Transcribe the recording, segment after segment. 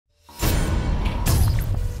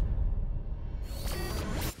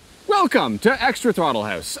Welcome to Extra Throttle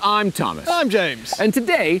House. I'm Thomas. I'm James. And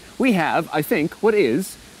today we have, I think, what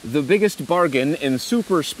is the biggest bargain in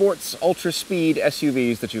super sports ultra speed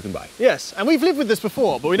SUVs that you can buy. Yes, and we've lived with this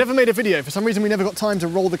before, but we never made a video. For some reason, we never got time to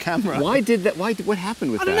roll the camera. What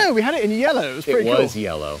happened with that? I don't know, we had it in yellow. It was pretty cool. It was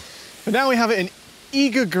yellow. But now we have it in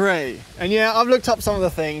eager grey. And yeah, I've looked up some of the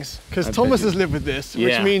things, because Thomas has lived with this,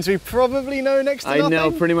 which means we probably know next to nothing. I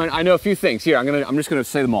know pretty much. I know a few things. Here, I'm just gonna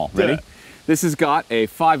say them all. Ready? This has got a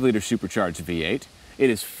 5-liter supercharged V8. It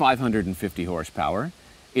is 550 horsepower.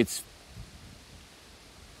 It's...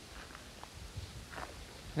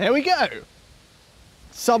 There we go.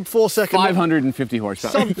 Sub 4 second. 550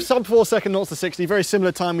 horsepower. Sub 4 second 0 to 60. Very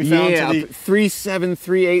similar time we found to the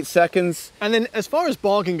 3.738 seconds. And then as far as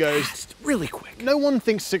bargain goes, it's really quick. No one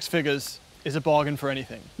thinks 6 figures is a bargain for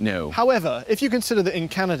anything. No. However, if you consider that in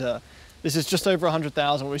Canada, this is just over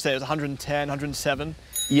 100,000. What we say it was 110, 107.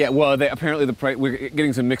 Yeah, well, apparently the price. We're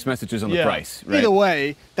getting some mixed messages on the price. Right? Either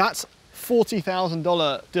way, that's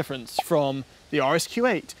 $40,000 difference from the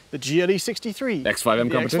RSQ8, the GLE63, X5M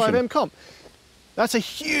competition. X5M comp. That's a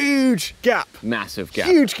huge gap. Massive gap.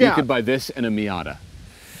 Huge gap. You could buy this and a Miata.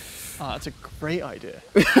 Ah, that's a great idea.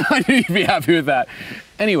 I knew you'd be happy with that.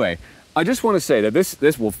 Anyway, I just want to say that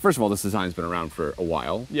well, first of all, this design's been around for a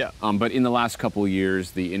while. Yeah. But in the last couple of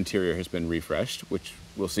years, the interior has been refreshed, which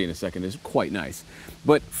we'll see in a second is quite nice.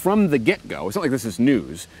 But from the get-go, it's not like this is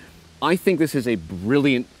news. I think this is a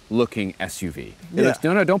brilliant looking SUV. Yeah.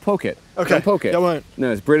 No, don't poke it. Okay. Don't poke it. I won't.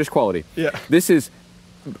 No, it's British quality. Yeah.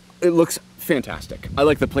 It looks fantastic. I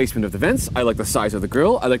like the placement of the vents. I like the size of the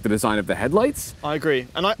grille. I like the design of the headlights. I agree.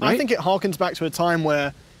 And I think it harkens back to a time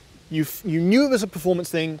where you knew it was a performance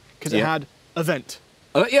thing because it had a vent.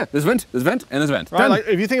 Yeah, there's a vent, and there's a vent. Right, like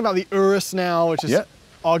if you think about the Urus now, which is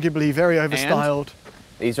arguably very overstyled. And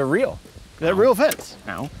these are real. They're real vents.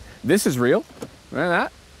 Ow. This is real. Look at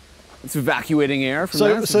that. It's evacuating air from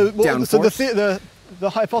the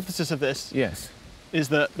hypothesis of this is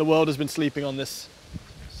that the world has been sleeping on this.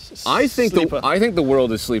 I think the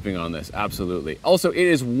world is sleeping on this, absolutely. Also, it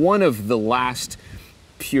is one of the last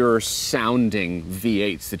pure sounding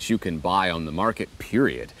V8s that you can buy on the market,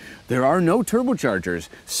 period. There are no turbochargers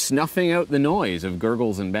snuffing out the noise of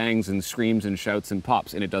gurgles and bangs and screams and shouts and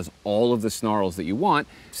pops, and it does all of the snarls that you want,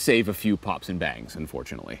 save a few pops and bangs,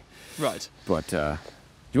 unfortunately. Right. But, do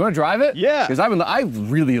you want to drive it? Yeah. Because I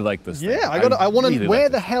really like this thing. Yeah, I want to, where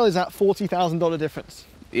the hell is that $40,000 difference?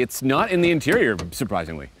 It's not in the interior,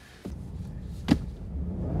 surprisingly.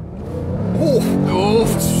 Oh,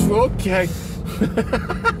 okay.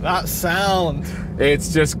 That sound.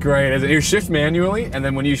 It's just great. You shift manually, and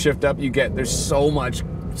then when you shift up, there's so much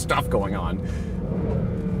stuff going on.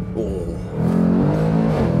 Oh.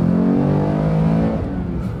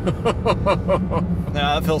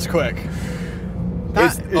 Yeah, that feels quick.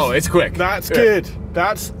 It's quick. That's good.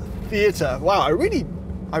 That's theatre. Wow, I really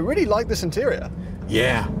like this interior.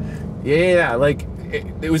 Yeah. Like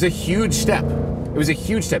it was a huge step. It was a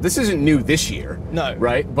huge step. This isn't new this year. No.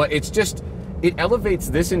 Right? But it elevates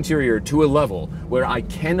this interior to a level where I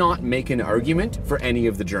cannot make an argument for any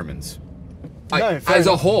of the Germans. As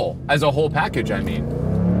a whole package, I mean.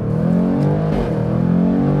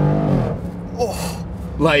 Oh.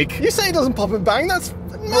 Like, you say it doesn't pop and bang, that's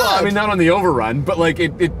mad. Well, I mean, not on the overrun, but like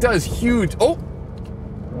it does huge. Oh.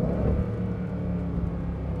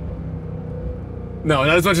 No,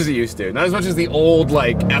 not as much as it used to. Not as much as the old,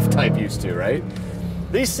 like, F-Type used to, right?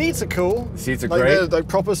 These seats are cool. The seats are great. They're like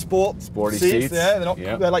proper sporty seats. Yeah,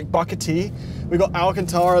 they're like buckety. We've got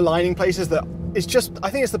Alcantara lining places that I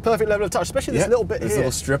think it's the perfect level of touch, especially this little bit here. This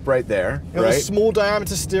little strip right there, You've got a small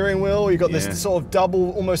diameter steering wheel. You've got this sort of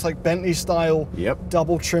double, almost like Bentley style,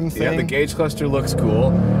 double trim thing. Yeah, the gauge cluster looks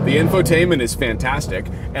cool. The infotainment is fantastic,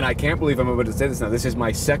 and I can't believe I'm about to say this now. This is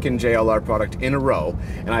my second JLR product in a row,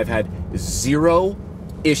 and I've had 0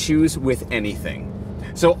 issues with anything.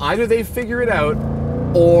 So either they figure it out,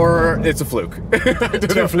 or it's a fluke.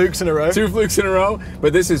 Two flukes in a row. 2 flukes in a row,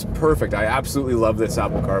 but this is perfect. I absolutely love this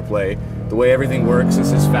Apple CarPlay. The way everything works,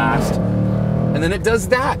 this is fast. And then it does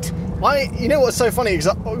that. You know what's so funny?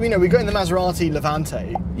 Because we got in the Maserati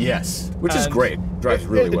Levante. Yes, which is great. Drives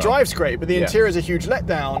really well. It drives great, but the interior is a huge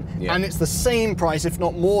letdown, and it's the same price, if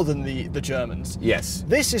not more than the Germans. Yes.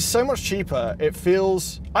 This is so much cheaper. It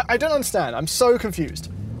feels... I don't understand. I'm so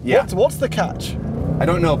confused. Yeah. What's the catch? I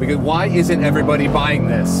don't know, because why isn't everybody buying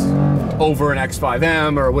this over an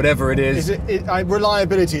X5M or whatever it is?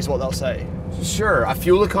 Reliability is what they'll say. Sure, a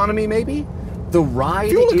fuel economy maybe? The ride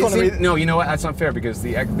fuel economy. No, you know what? That's not fair because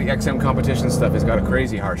the XM competition stuff has got a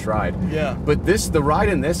crazy harsh ride. Yeah. But the ride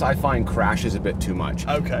in this I find crashes a bit too much.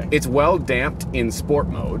 Okay. It's well damped in sport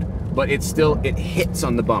mode, but it hits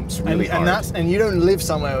on the bumps really hard. And you don't live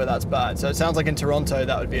somewhere where that's bad. So it sounds like in Toronto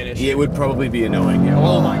that would be an issue. It would probably be annoying. Yeah.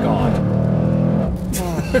 Oh my god.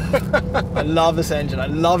 I love this engine. I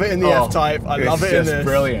love it in the F-Type. I love it in this. It's just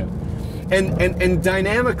brilliant. And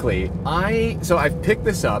dynamically, I've picked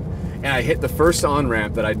this up and I hit the first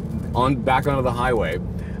on-ramp that back onto the highway.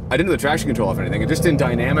 I didn't do the traction control off anything, just in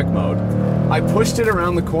dynamic mode. I pushed it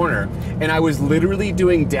around the corner and I was literally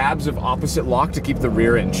doing dabs of opposite lock to keep the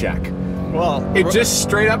rear in check. Well, it just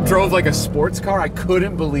straight up drove like a sports car. I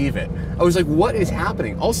couldn't believe it. I was like, what is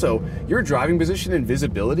happening? Also, your driving position and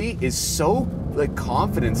visibility is so like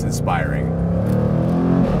confidence inspiring.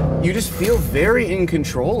 You just feel very in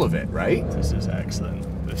control of it, right? This is excellent.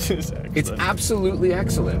 This is excellent. It's absolutely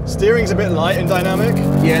excellent. Steering's a bit light and dynamic.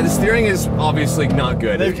 Yeah, the steering is obviously not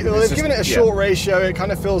good. They've given it a short ratio. It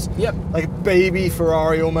kind of feels like a baby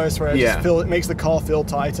Ferrari almost, where it makes the car feel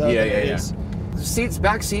tighter. Yeah. Seats,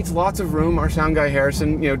 back seats, lots of room. Our sound guy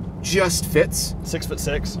Harrison, just fits.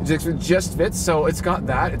 6'6". Just fits. So it's got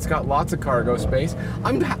that. It's got lots of cargo space.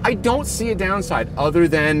 I don't see a downside other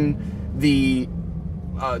than the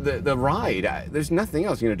ride. There's nothing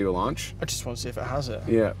else. You're gonna do a launch? I just want to see if it has it.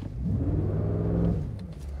 Yeah.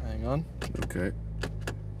 Hang on. Okay.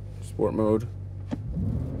 Sport mode.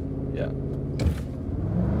 Yeah.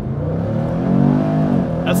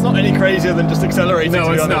 That's not any crazier than just accelerating. No, to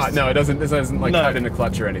be it's honest. not. No, it doesn't like cut in a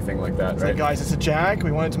clutch or anything like that, right? Like, guys, it's a Jag.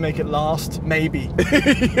 We wanted to make it last. Maybe.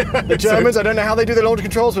 The Germans, I don't know how they do their launch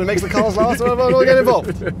controls, but it makes the cars last. We'll get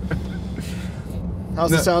involved.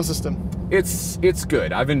 How's the sound system? It's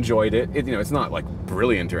good. I've enjoyed it. It's not like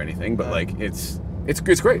brilliant or anything, but like it's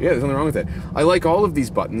great. Yeah, there's nothing wrong with it. I like all of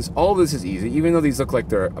these buttons. All of this is easy, even though these look like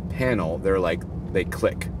they're a panel. They're like they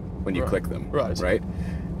click when you click them. Right.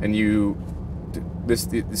 And this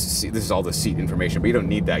is all the seat information, but you don't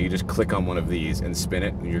need that. You just click on one of these and spin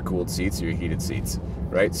it, and your cooled seats, your heated seats.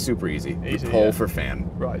 Right. Super easy. Pull for fan.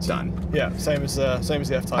 Right. Done. Yeah. Same as the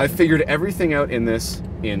F-Type. I figured everything out in this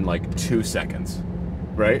in like 2 seconds.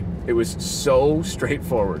 Right? It was so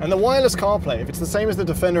straightforward. And the wireless CarPlay, if it's the same as the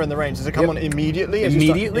Defender in the range, does it come on immediately?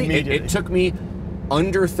 Immediately? It took me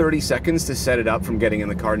under 30 seconds to set it up from getting in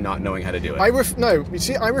the car not knowing how to do it. I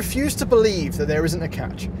refuse to believe that there isn't a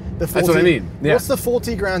catch. That's what I mean. Yeah. What's the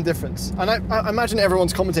 40 grand difference? And I imagine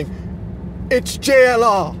everyone's commenting, it's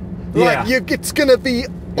JLR. It's going to be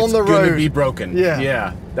on the road. It's going to be broken.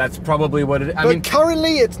 Yeah. That's probably what it is. But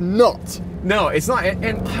currently it's not. No, it's not.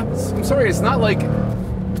 And I'm sorry, it's not like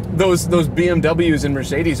those BMWs and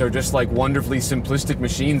Mercedes are just like wonderfully simplistic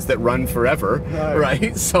machines that run forever,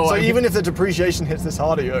 right? So even if the depreciation hits this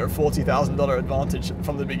harder, you're at a $40,000 advantage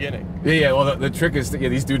from the beginning. Yeah. Well, the trick is that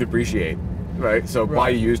these do depreciate, right? So buy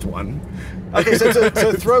a used one. Okay, so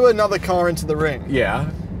to throw another car into the ring. Yeah.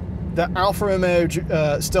 The Alfa Romeo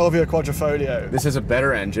Stelvio Quadrifoglio. This has a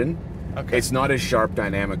better engine. Okay. It's not as sharp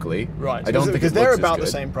dynamically. Right. I don't think because they're about the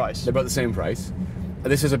same price. They're about the same price.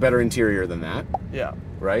 This is a better interior than that. Yeah.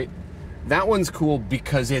 Right? That one's cool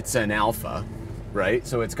because it's an Alfa, right?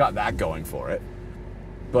 So it's got that going for it.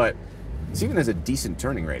 But it even has a decent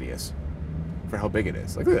turning radius for how big it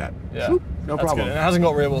is. Like, look at that. Yeah. Swoop, no problem. Good. And it hasn't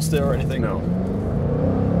got rear wheel steer or anything. No.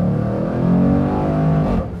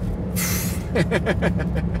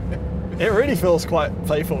 It really feels quite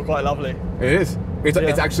playful, quite lovely. It is.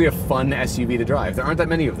 It's actually a fun SUV to drive. There aren't that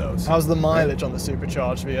many of those. How's the mileage on the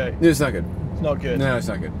supercharged V8? It's not good. It's not good? No, it's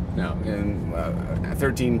not good. No. And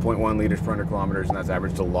 13.1 liters per 100 kilometers, and that's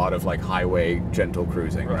averaged a lot of like highway gentle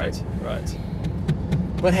cruising. Right.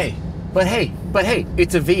 But hey,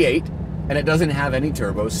 it's a V8, and it doesn't have any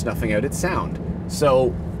turbos snuffing out its sound. So,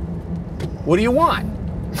 what do you want?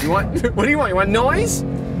 What do you want? You want noise?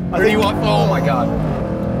 Or do you want, oh my God.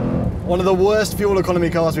 One of the worst fuel economy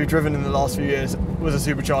cars we've driven in the last few years was a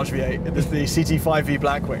supercharged V8, the CT5V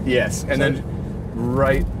Blackwing. Yes, and then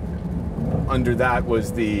right under that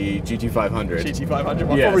was the GT500. GT500,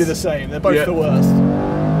 well, probably the same. They're both the worst.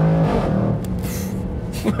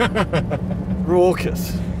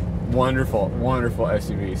 Raucous. Wonderful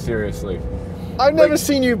SUV, seriously. I've never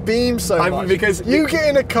seen you beam so much. Because you get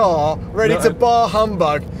in a car ready to bar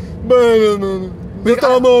humbug.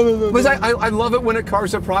 Because I love it when a car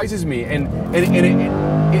surprises me, and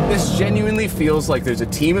this genuinely feels like there's a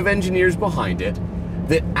team of engineers behind it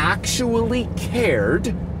that actually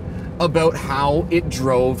cared about how it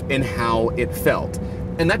drove and how it felt.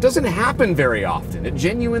 And that doesn't happen very often. It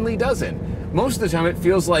genuinely doesn't. Most of the time it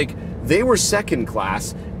feels like they were second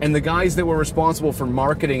class, and the guys that were responsible for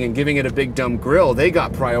marketing and giving it a big dumb grill, they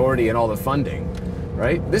got priority and all the funding,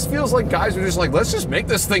 right? This feels like guys are just like, let's just make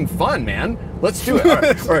this thing fun, man. Let's do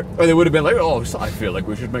it. Or they would have been like, oh, I feel like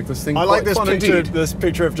we should make this thing fun. I like indeed. this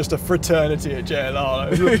picture of just a fraternity at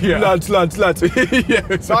JLR. Yeah. Lads.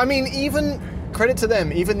 Yeah. So I mean, even credit to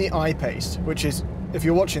them, even the I-Pace, which is, if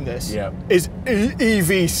you're watching this, is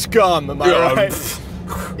EV scum, am I right?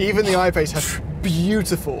 Even the I-Pace has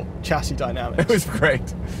beautiful chassis dynamics. It was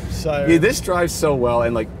great. So yeah, this drives so well,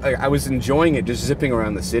 and like I was enjoying it just zipping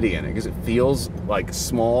around the city in it because it feels like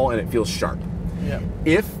small and it feels sharp. Yeah.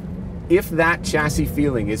 If that chassis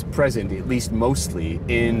feeling is present, at least mostly,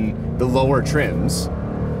 in the lower trims,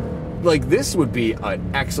 like this would be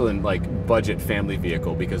an excellent like budget family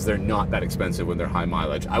vehicle because they're not that expensive when they're high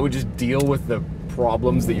mileage. I would just deal with the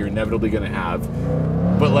problems that you're inevitably going to have,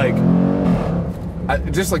 but like.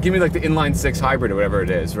 Just like give me like the inline 6 hybrid or whatever it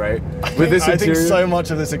is, right? I think so much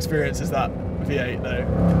of this experience is that V8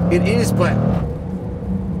 though. It is, but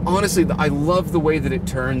honestly, I love the way that it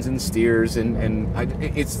turns and steers, and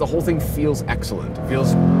it's the whole thing feels excellent. It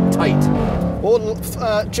feels tight. Or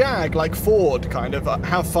Jag, like Ford, kind of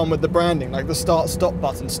have fun with the branding. Like the start-stop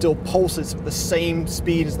button still pulses at the same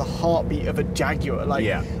speed as the heartbeat of a Jaguar. Like,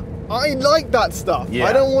 I like that stuff. Yeah.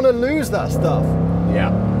 I don't want to lose that stuff.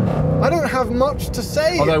 Yeah. I don't have much to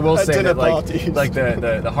say. Although I will say that like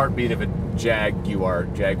the heartbeat of a Jaguar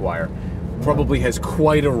probably has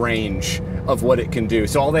quite a range of what it can do.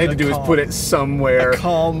 So all they had to do is put it somewhere. A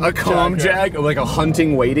calm Jag, or like a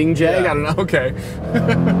hunting waiting Jag. Yeah. I don't know. Okay.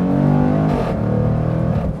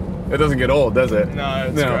 It doesn't get old, does it? No,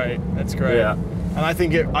 it's great. It's great. Yeah. And I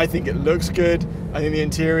think it looks good. I think the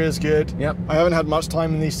interior is good. Yep. I haven't had much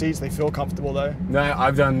time in these seats. They feel comfortable though. No,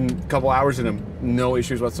 I've done a couple hours in them. No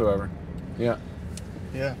issues whatsoever. Yeah.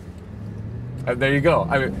 Yeah. There you go.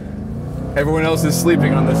 I mean, everyone else is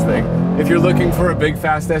sleeping on this thing. If you're looking for a big,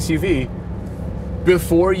 fast SUV,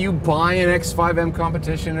 before you buy an X5M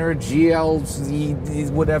competition or a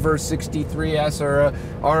GLZ, whatever, 63S or a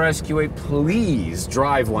RSQ8, please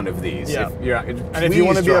drive one of these. Yeah. And if you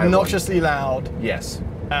want to be obnoxiously loud. Yes.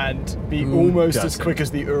 And be almost as quick as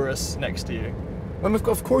the Urus next to you.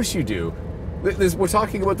 Of course you do. We're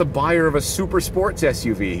talking about the buyer of a super sports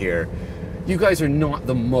SUV here. You guys are not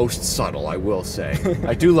the most subtle, I will say.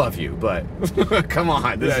 I do love you, but come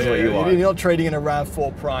on, this is what you are. You're not trading in a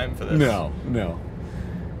RAV4 Prime for this. No.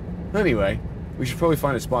 Anyway, we should probably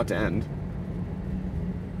find a spot to end.